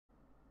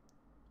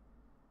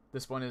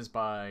This one is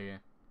by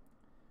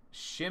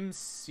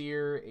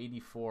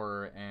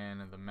shimsir84,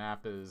 and the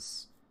map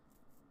is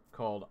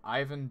called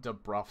Ivan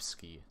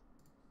Dobrovski.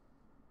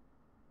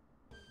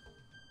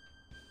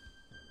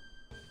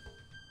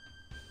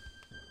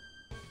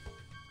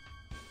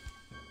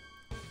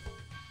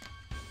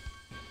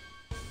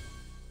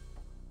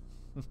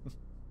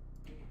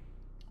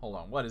 Hold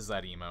on, what is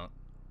that emote?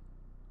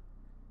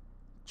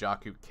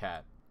 Jaku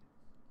cat.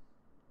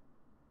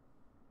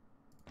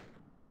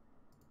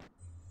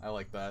 I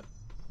like that.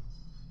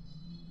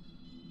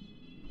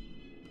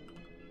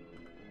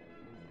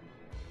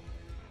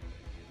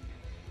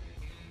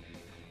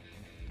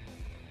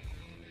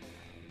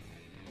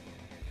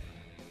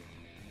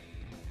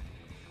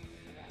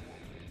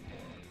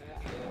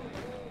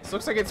 This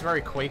looks like it's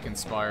very Quake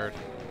inspired.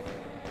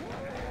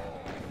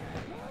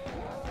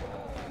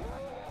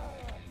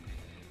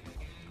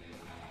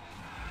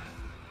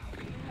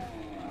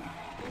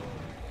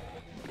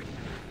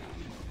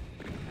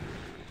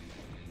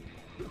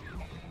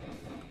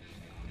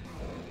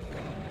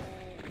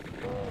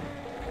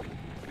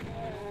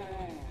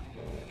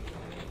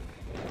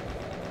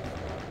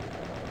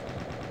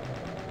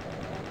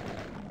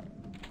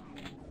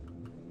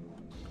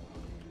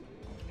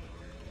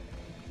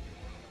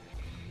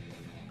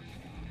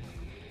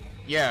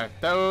 Yeah,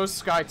 those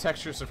sky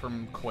textures are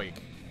from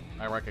Quake.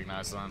 I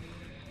recognize them.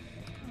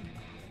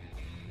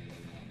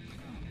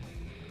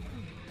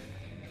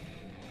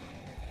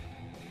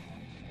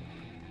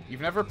 You've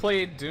never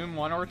played Doom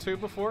 1 or 2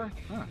 before?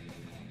 Huh.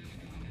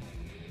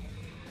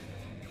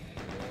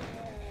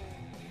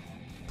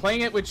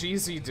 Playing it with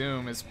GZ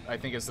Doom is, I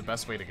think, is the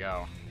best way to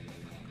go.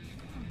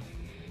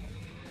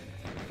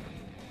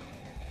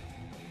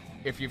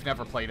 If you've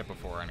never played it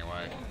before,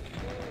 anyway.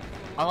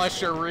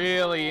 Unless you're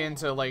really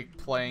into, like,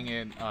 playing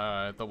it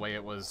the way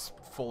it was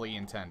fully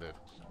intended.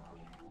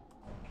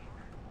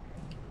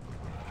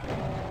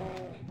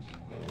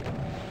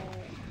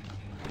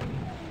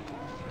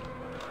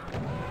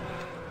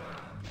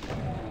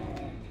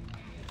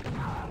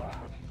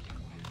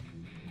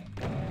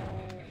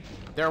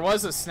 There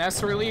was a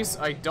SNES release.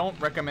 I don't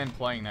recommend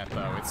playing that,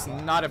 though. It's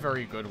not a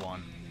very good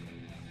one.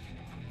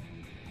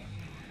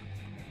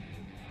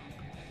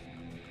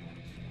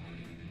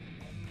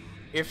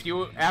 If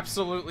you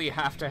absolutely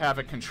have to have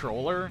a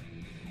controller,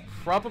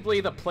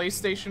 probably the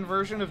PlayStation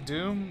version of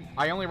Doom.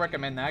 I only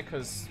recommend that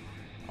because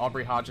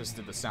Aubrey Hodges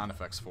did the sound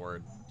effects for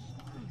it.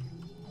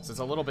 So it's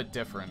a little bit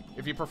different.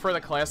 If you prefer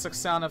the classic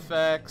sound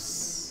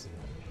effects,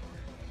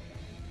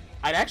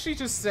 I'd actually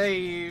just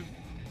say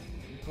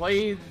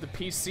play the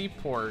PC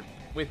port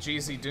with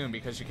GZ Doom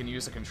because you can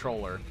use a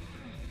controller.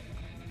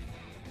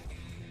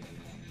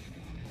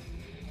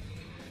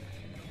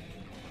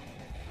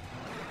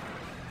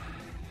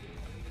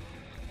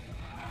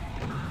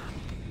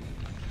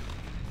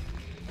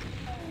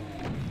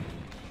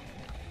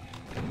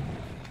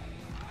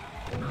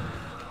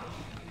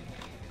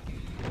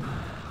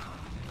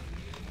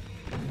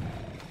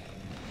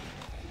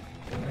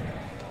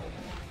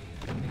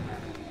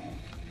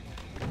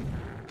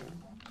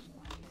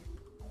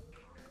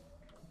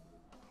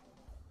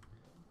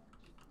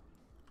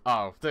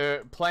 Oh,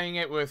 playing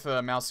it with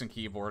a mouse and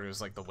keyboard is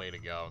like the way to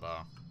go, though.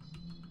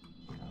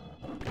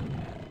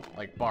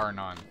 Like, bar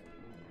none.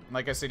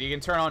 Like I said, you can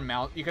turn on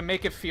mouse. You can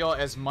make it feel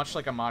as much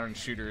like a modern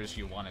shooter as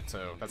you want it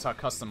to. That's how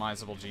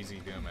customizable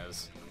GZ Doom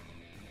is.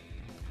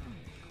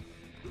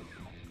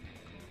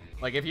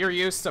 Like, if you're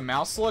used to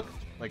mouse look,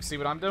 like, see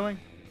what I'm doing?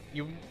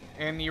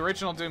 In the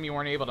original Doom, you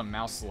weren't able to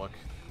mouse look.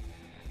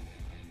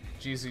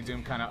 GZ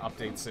Doom kind of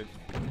updates it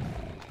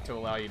to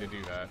allow you to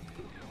do that.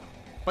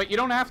 But you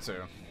don't have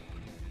to.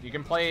 You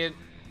can play it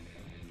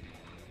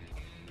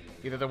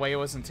either the way it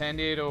was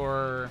intended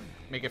or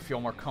make it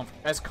feel more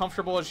as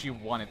comfortable as you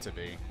want it to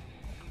be.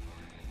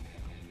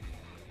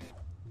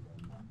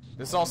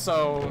 This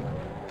also,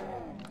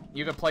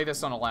 you can play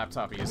this on a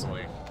laptop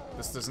easily.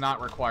 This does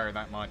not require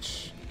that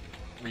much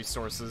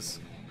resources.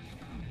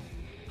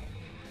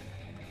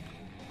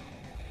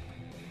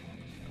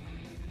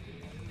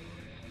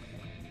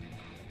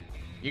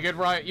 You could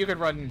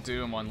run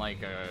Doom on like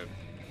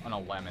on a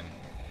lemon.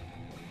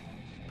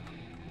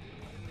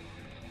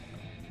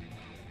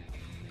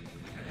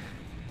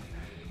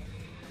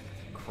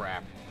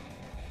 Crap.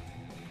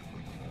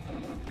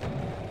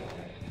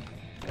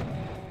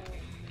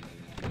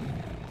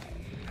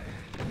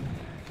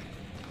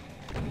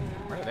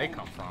 Where do they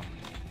come from?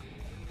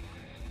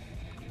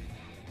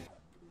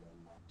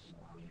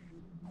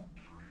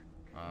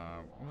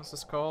 What was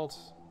this called?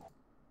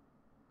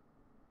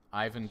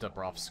 Ivan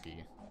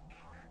Dobrovski.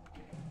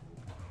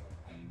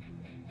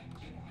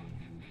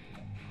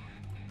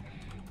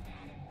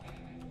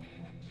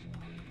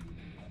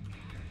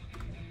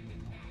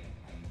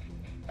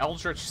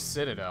 Eldritch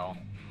Citadel.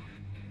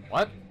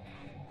 What?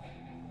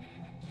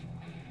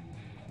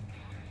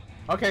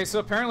 Okay, so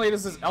apparently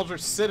this is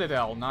Eldritch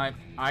Citadel, not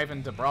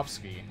Ivan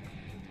Dobrovski.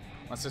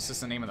 Unless this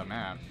is the name of the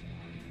map.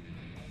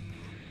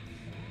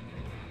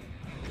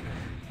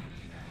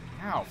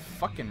 Ow,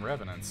 fucking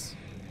revenants.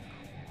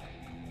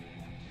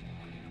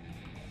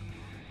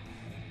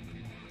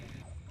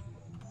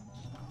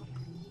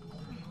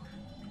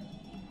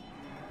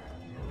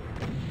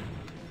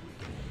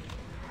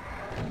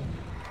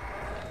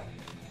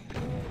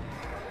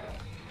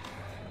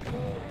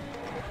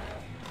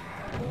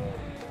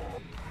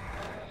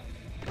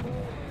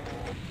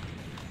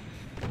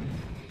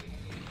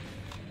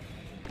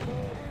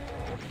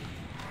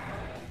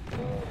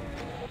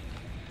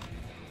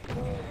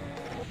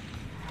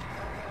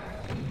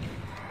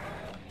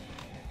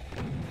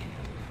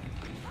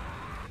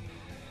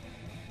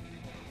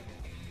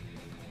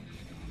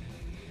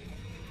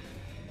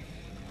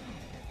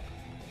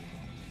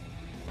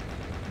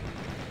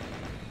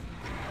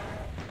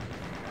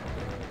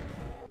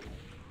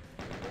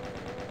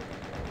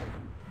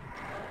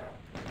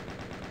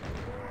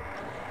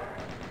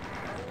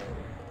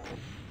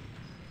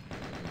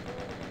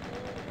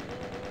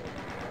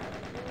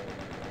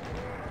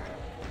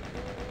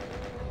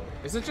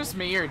 Is it just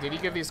me, or did he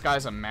give these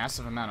guys a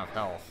massive amount of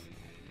health?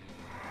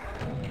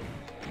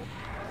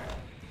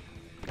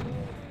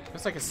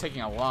 Looks like it's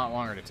taking a lot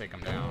longer to take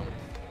them down.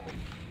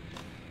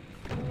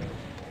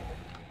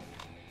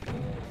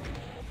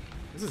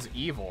 This is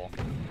evil.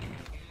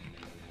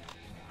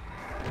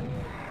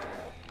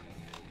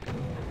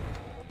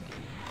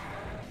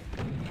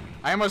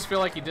 I almost feel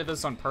like he did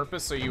this on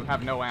purpose so you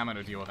have no ammo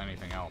to deal with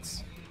anything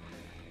else.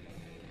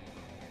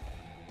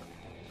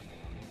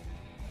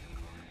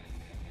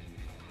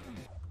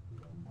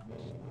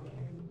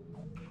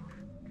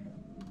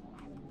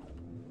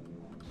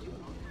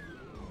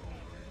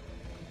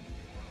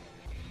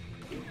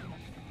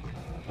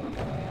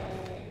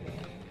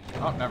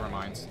 Oh, never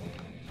mind.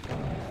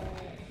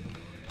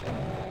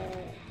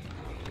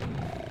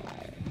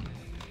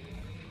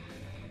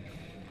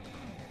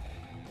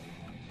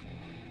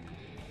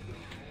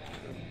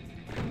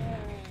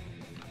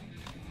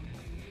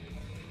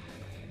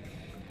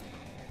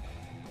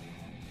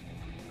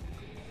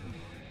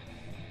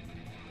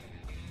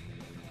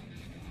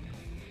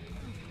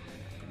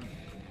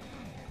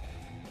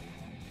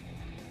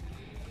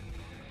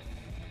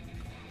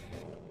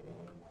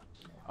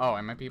 Oh,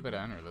 I might be able to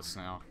enter this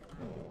now.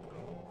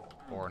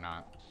 Or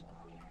not.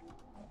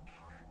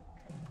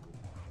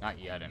 Not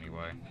yet,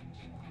 anyway.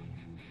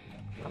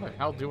 How the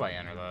hell do I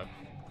enter that?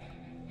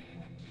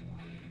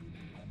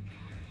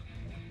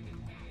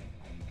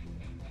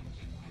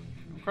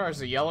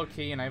 Requires a yellow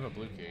key and I have a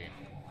blue key.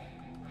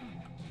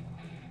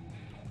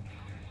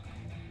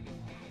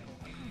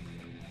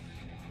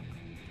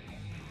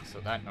 So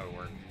that no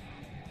work.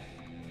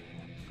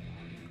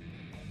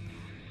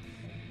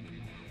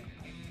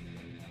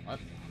 What?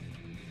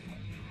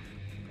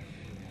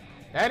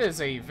 That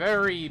is a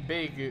very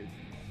big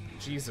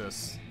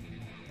Jesus.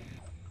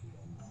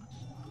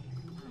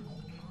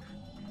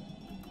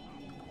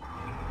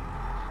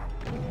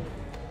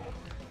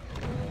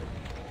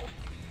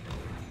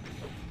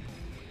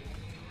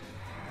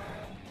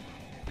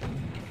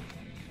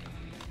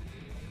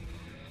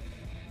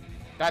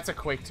 That's a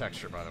Quake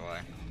texture, by the way.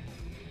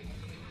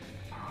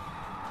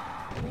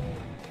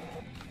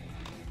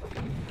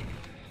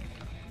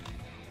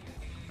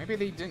 Maybe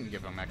they didn't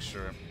give him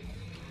extra.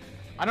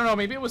 I don't know,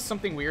 maybe it was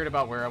something weird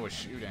about where I was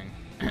shooting.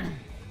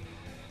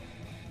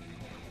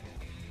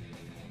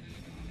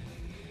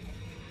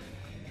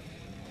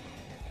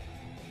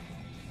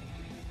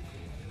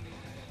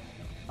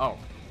 Oh.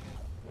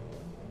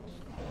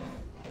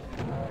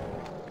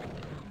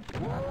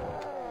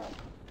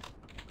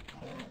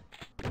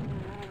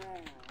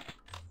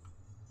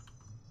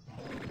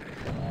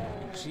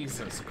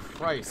 Jesus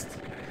Christ.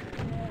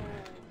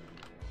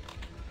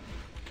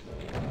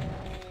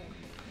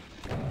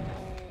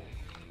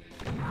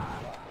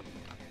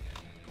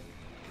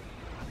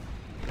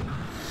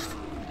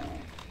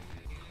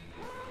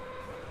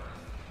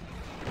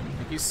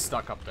 He's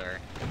stuck up there.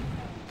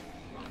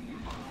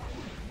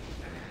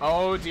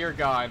 Oh dear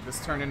God, this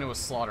turned into a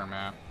slaughter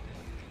map.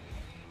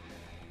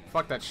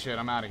 Fuck that shit,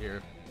 I'm out of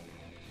here.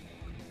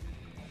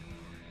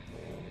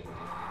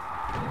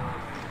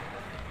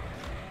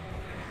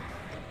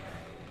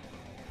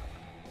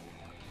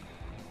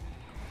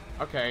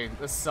 Okay,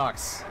 this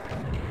sucks.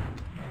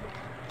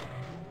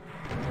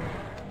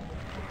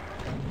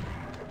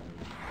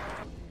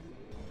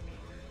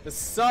 This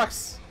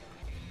sucks!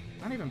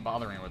 I'm not even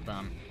bothering with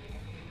them.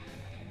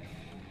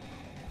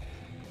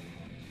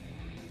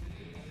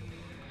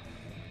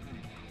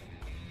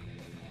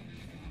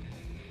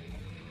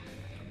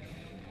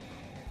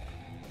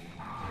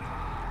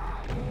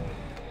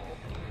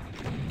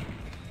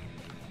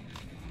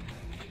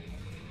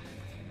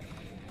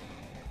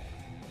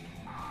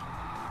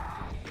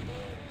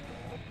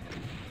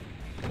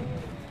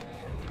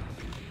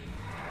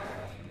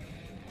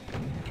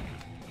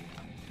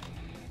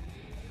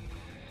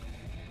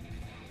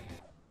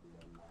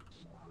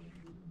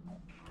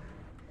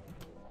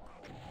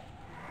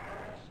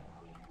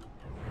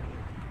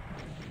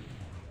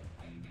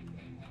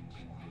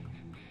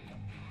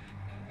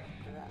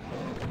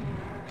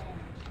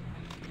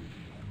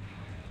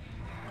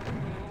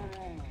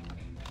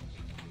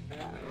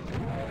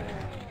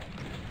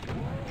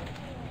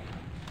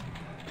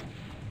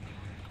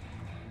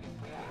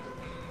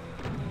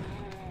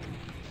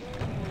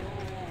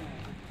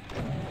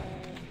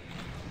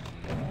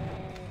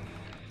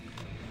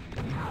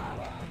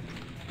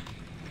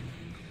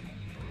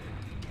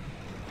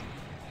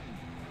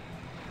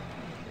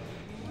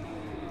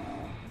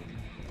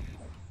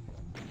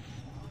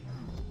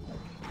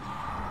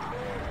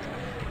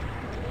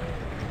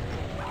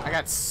 I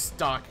got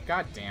stuck.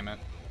 God damn it.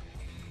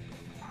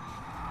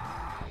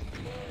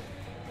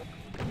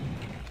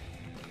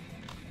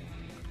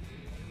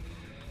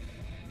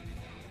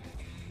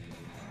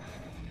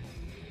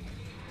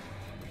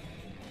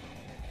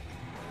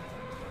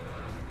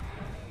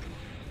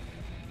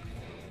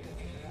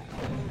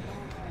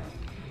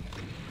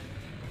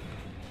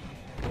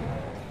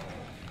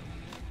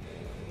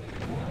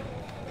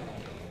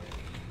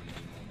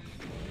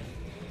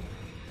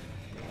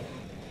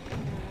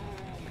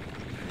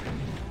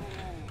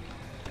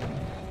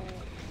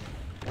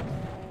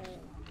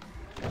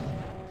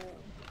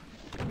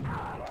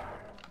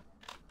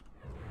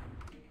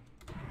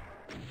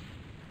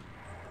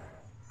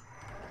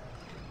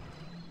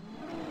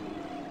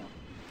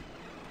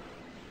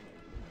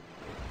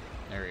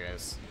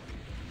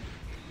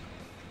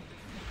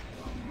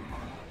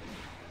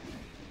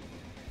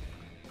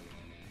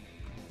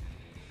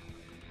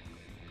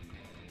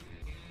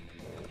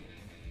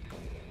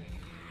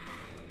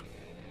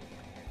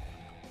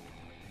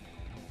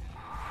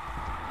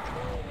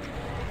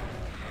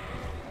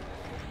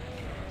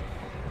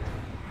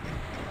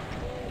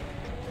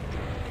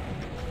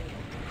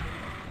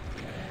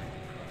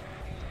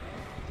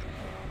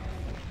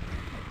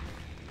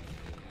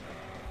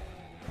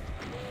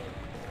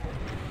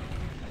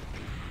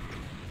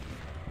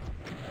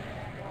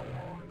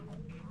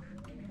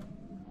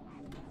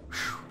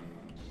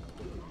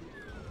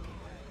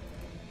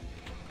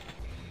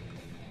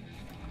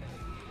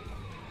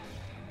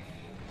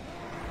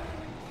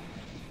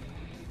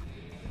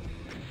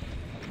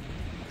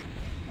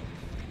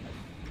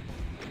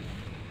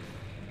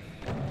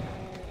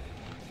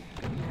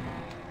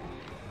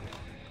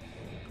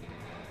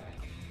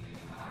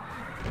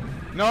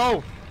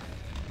 No!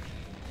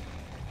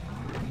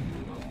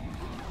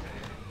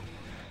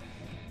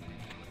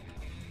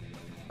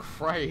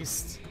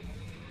 Christ.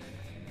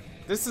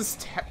 This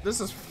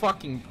is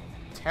fucking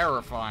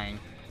terrifying.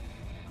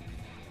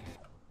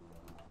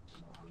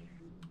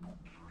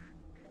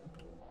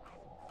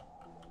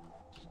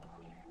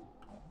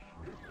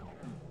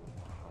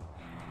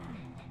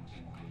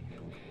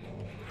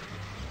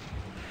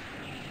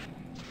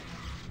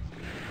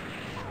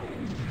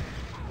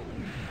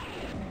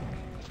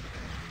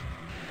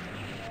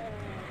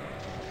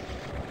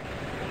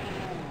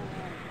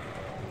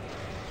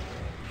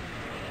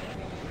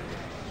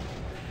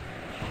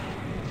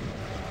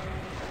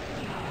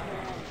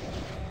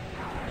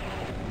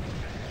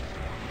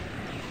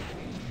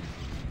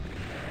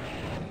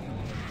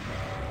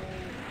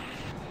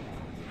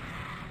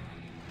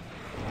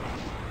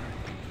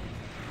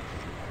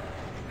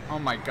 Oh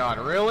my god,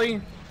 really?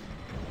 Do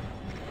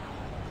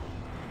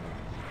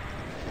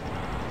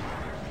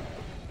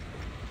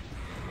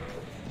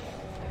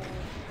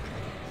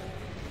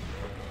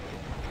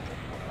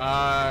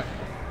I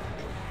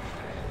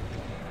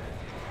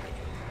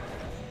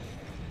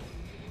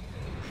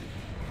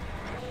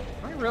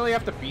really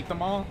have to beat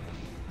them all?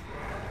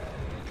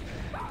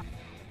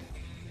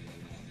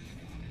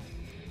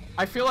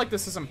 I feel like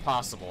this is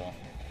impossible.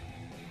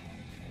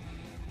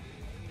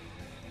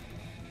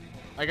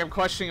 Like, I'm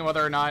questioning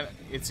whether or not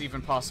it's even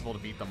possible to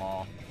beat them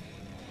all.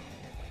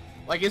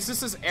 Like, is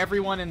this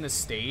everyone in the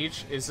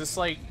stage? Is this,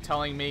 like,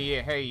 telling me,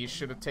 hey, you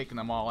should have taken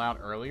them all out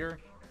earlier?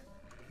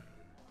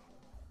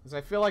 Because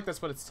I feel like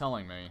that's what it's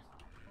telling me.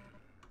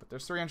 But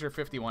there's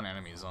 351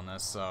 enemies on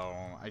this, so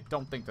I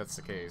don't think that's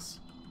the case.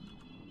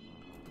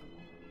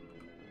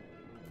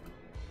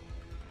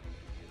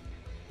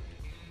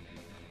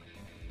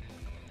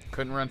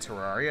 Couldn't run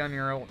Terraria on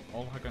your old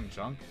fucking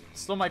junk?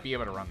 Still might be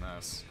able to run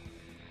this.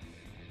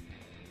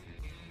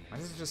 Why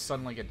does it just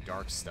suddenly get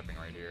dark stepping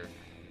right here?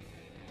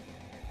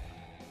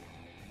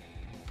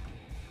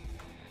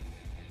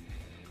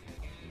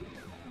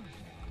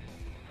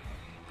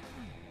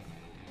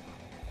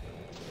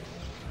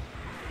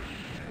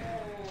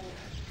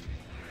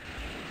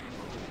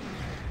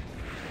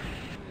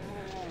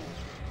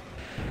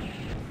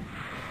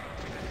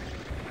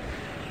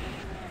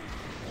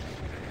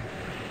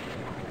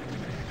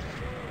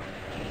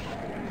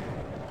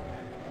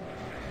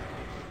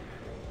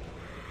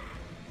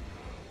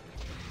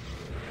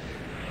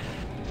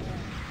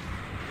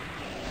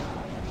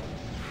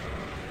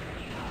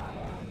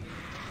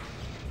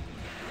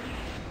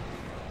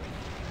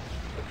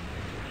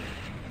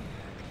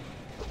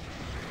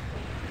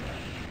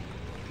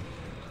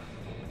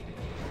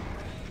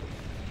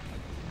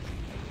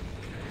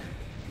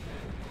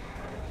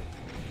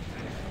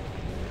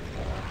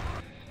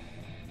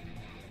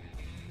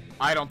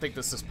 I don't think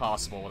this is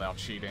possible without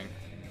cheating.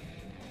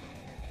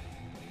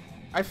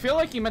 I feel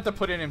like you meant to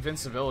put an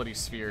invincibility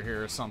sphere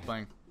here or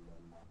something.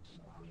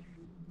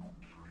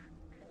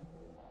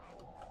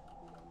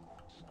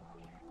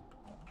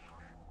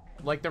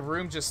 Like, the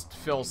room just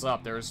fills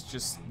up. There's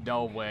just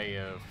no way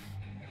of...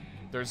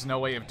 There's no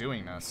way of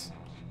doing this.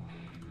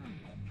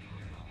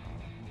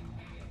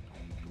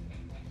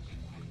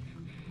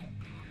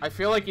 I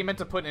feel like you meant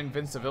to put an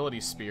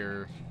invincibility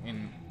sphere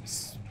in...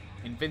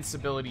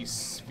 Invincibility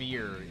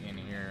sphere in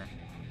here.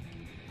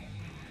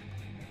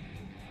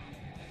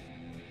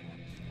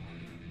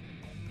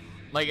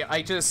 Like,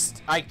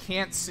 I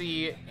can't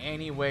see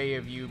any way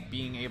of you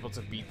being able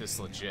to beat this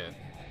legit.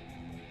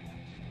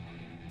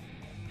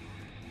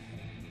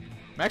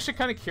 I'm actually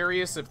kind of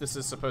curious if this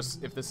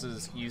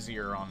is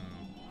easier on...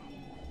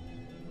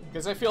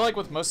 Because I feel like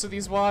with most of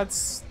these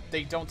WODs,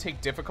 they don't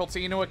take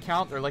difficulty into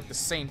account. They're like the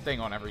same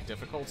thing on every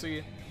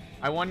difficulty.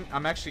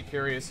 I'm actually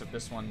curious if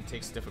this one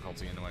takes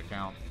difficulty into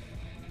account.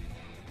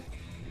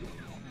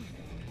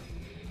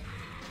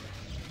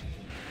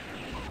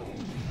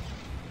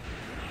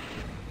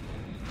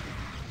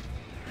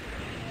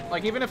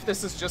 Like, even if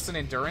this is just an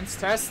endurance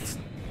test,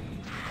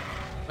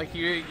 like,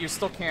 you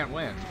still can't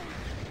win.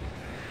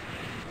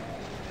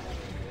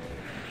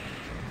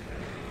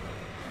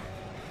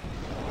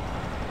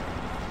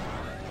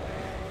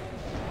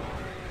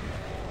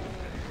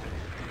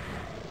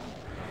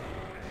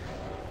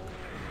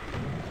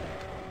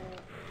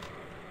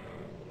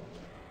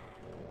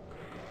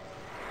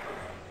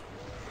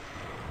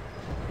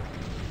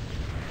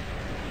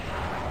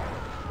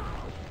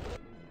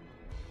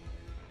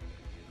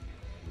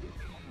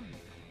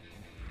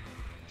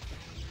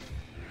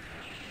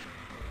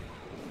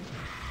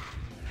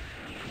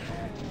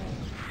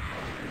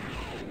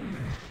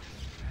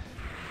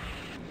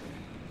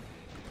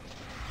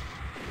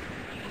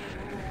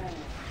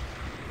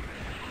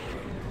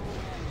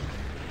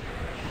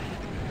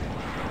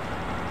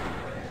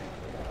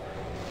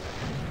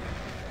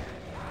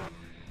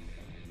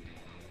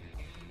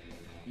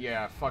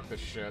 Yeah, fuck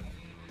this shit.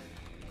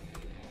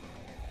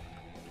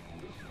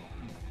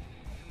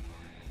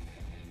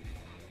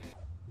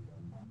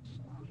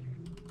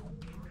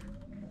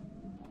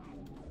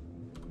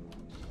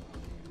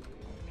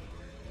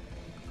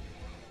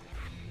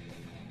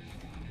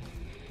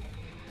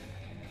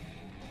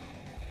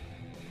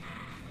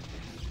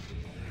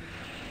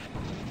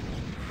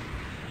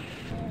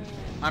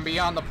 I'm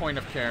beyond the point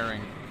of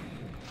caring.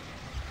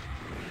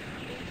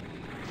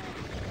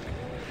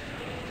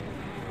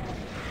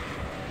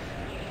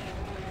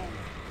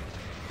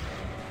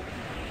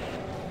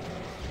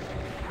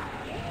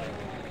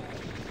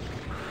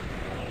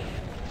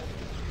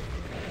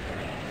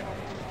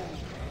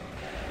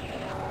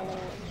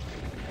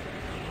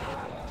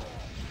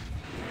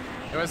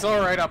 It was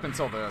alright up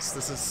until this.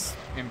 This is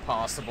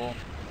impossible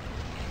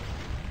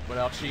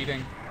without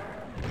cheating.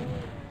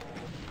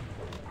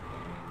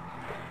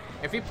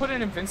 If he put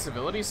an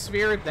invincibility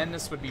sphere, then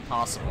this would be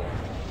possible.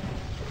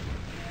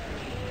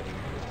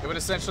 It would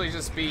essentially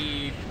just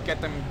be get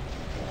them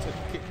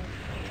to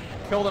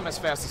kill them as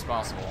fast as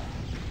possible.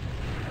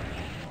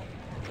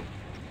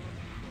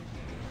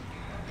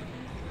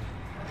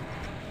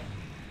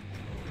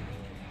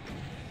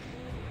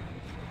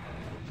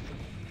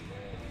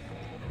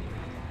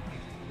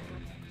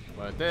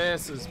 But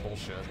this is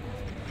bullshit.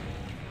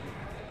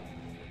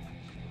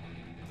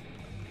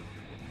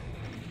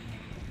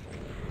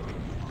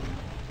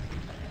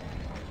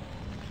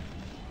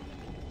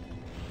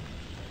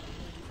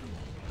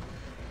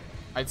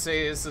 I'd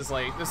say this is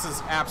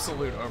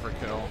absolute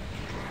overkill.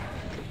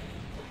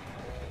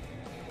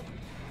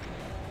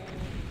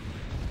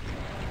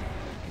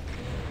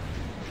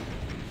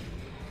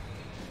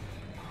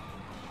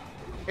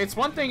 It's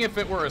one thing if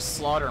it were a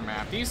slaughter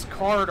map. These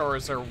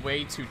corridors are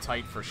way too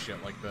tight for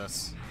shit like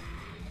this.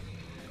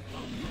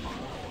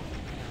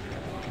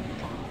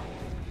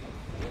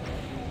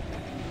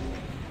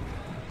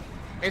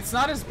 It's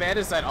not as bad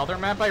as that other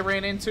map I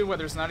ran into where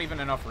there's not even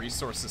enough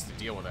resources to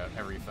deal with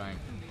everything.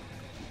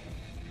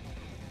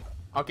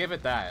 I'll give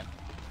it that.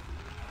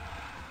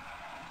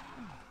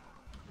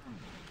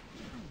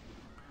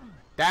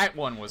 That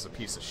one was a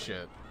piece of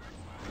shit.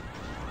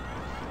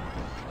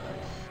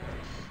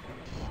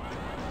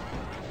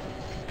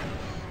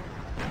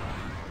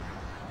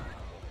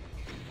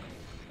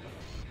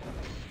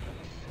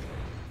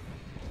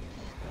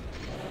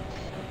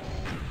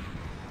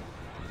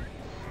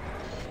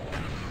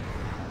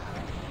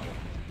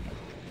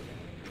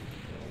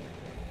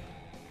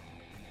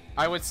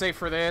 I would say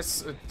for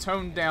this,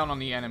 tone down on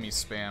the enemy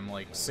spam,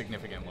 like,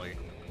 significantly.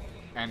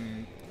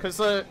 And,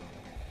 because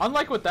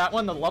unlike with that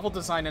one, the level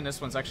design in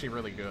this one's actually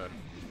really good.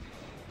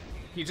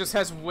 He just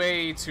has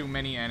way too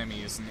many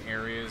enemies in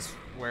areas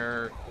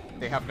where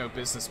they have no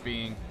business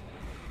being.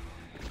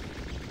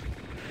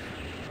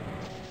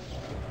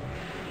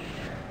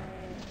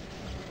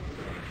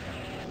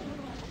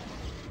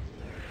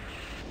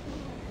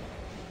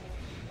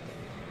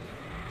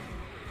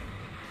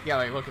 Yeah,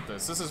 like, look at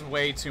this. This is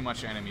way too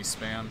much enemy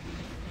spam.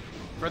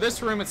 For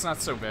this room, it's not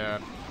so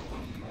bad.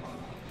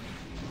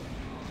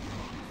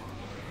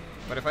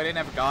 But if I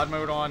didn't have God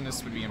mode on,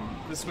 this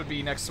would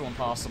be next to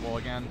impossible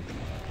again.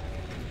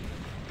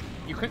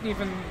 You couldn't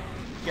even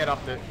get up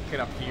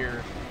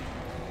here.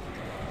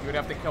 You would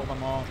have to kill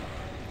them all.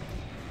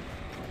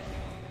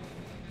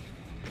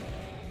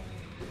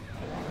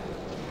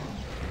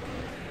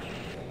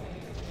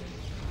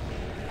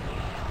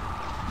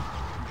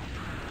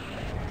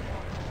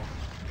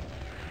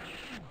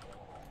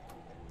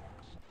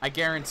 I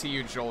guarantee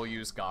you Joel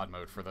used God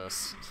mode for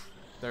this.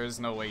 There is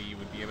no way you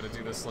would be able to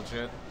do this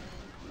legit.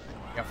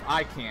 If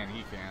I can,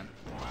 he can.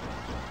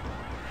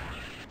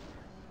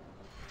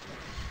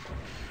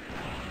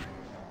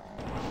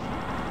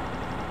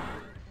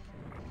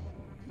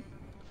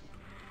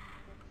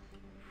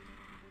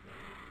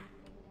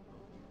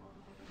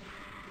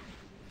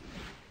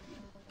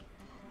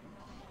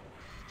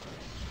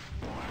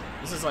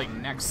 This is like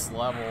next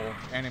level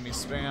enemy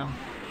spam.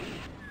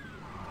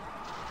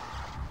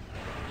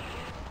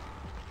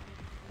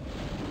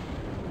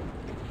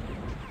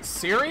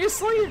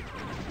 Seriously?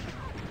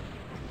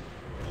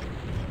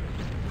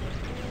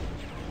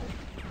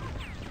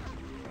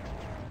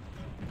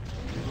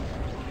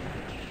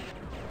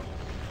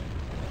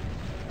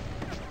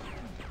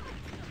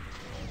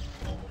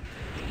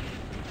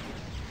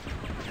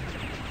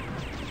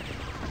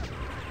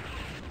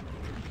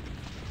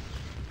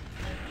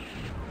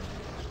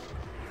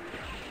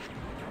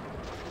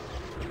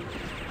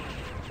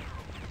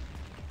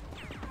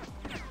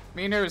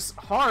 I mean, there's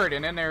hard,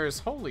 and then there's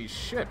holy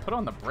shit, put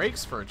on the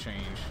brakes for a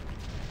change.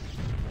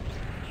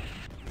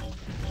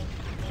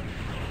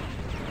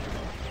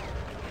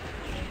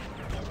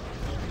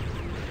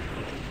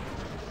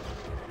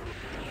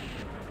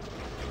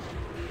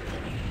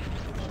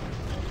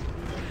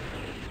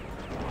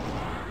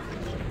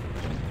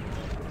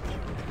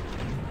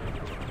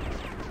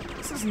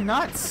 This is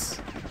nuts.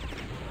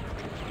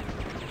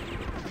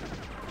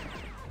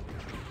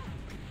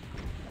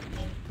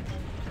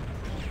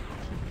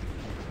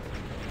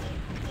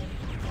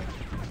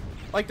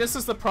 Like, this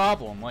is the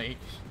problem, like...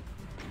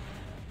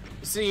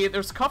 See,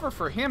 there's cover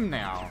for him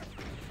now.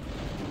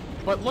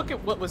 But look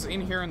at what was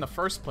in here in the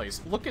first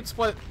place. Look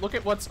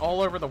at what's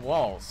all over the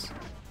walls.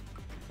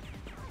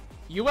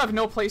 You have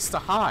no place to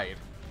hide.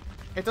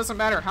 It doesn't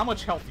matter how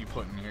much health you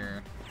put in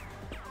here.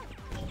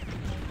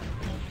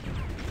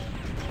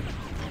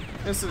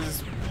 This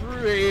is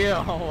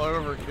real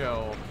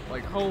overkill.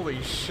 Like,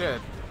 holy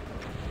shit.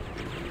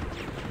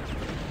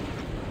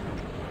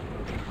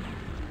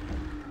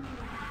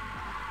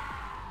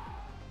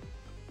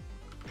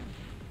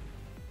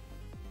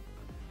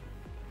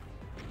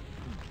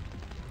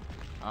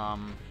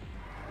 Um...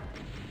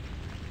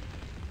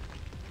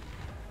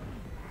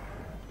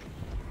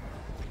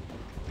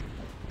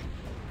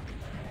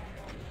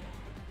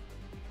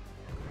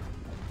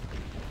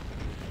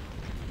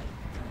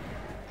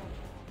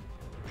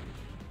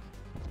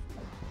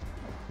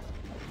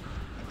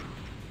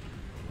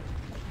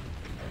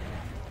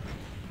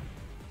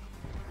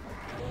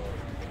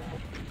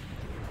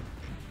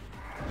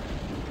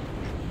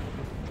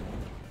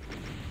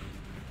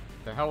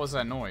 The hell was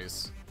that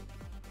noise?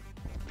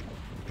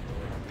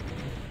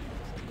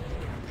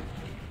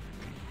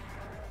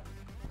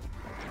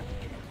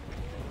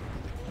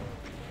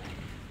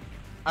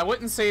 I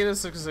wouldn't say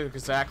this is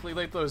exactly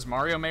like those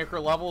Mario Maker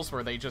levels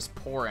where they just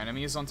pour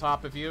enemies on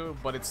top of you,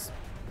 but it's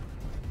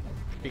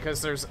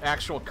because there's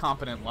actual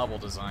competent level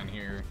design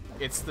here.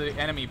 It's the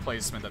enemy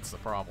placement that's the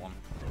problem.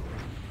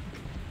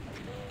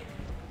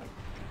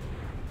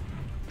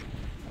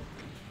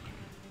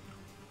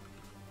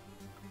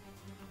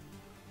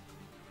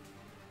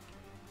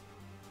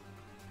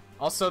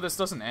 Also, this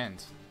doesn't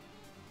end.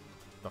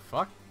 The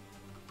fuck?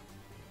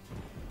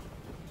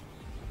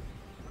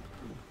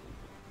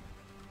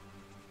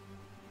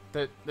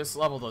 This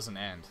level doesn't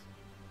end.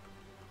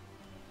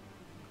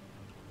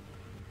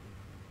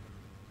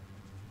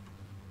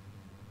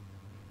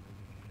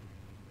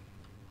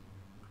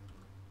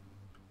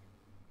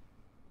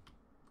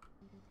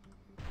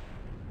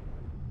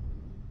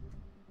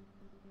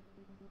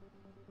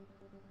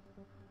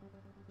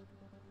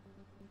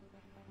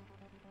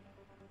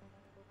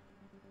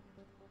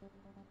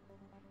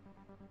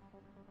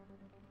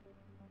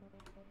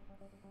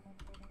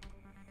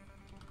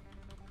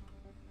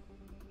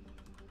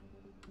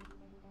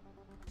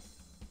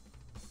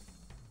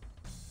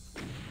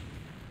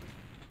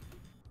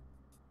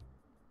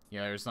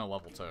 Yeah, there's no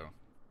level 2.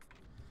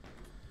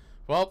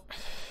 Well,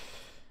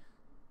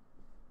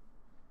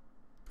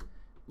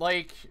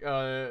 like,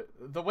 the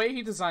way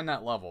he designed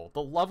that level,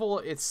 the level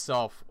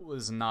itself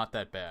was not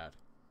that bad.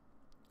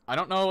 I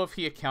don't know if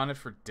he accounted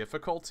for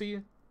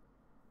difficulty.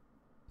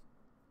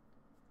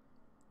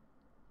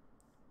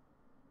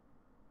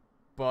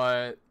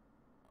 But,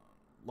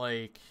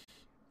 like,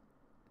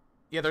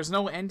 yeah, there's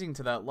no ending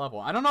to that level.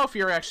 I don't know if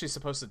you're actually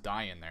supposed to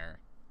die in there.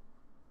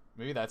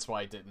 Maybe that's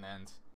why it didn't end.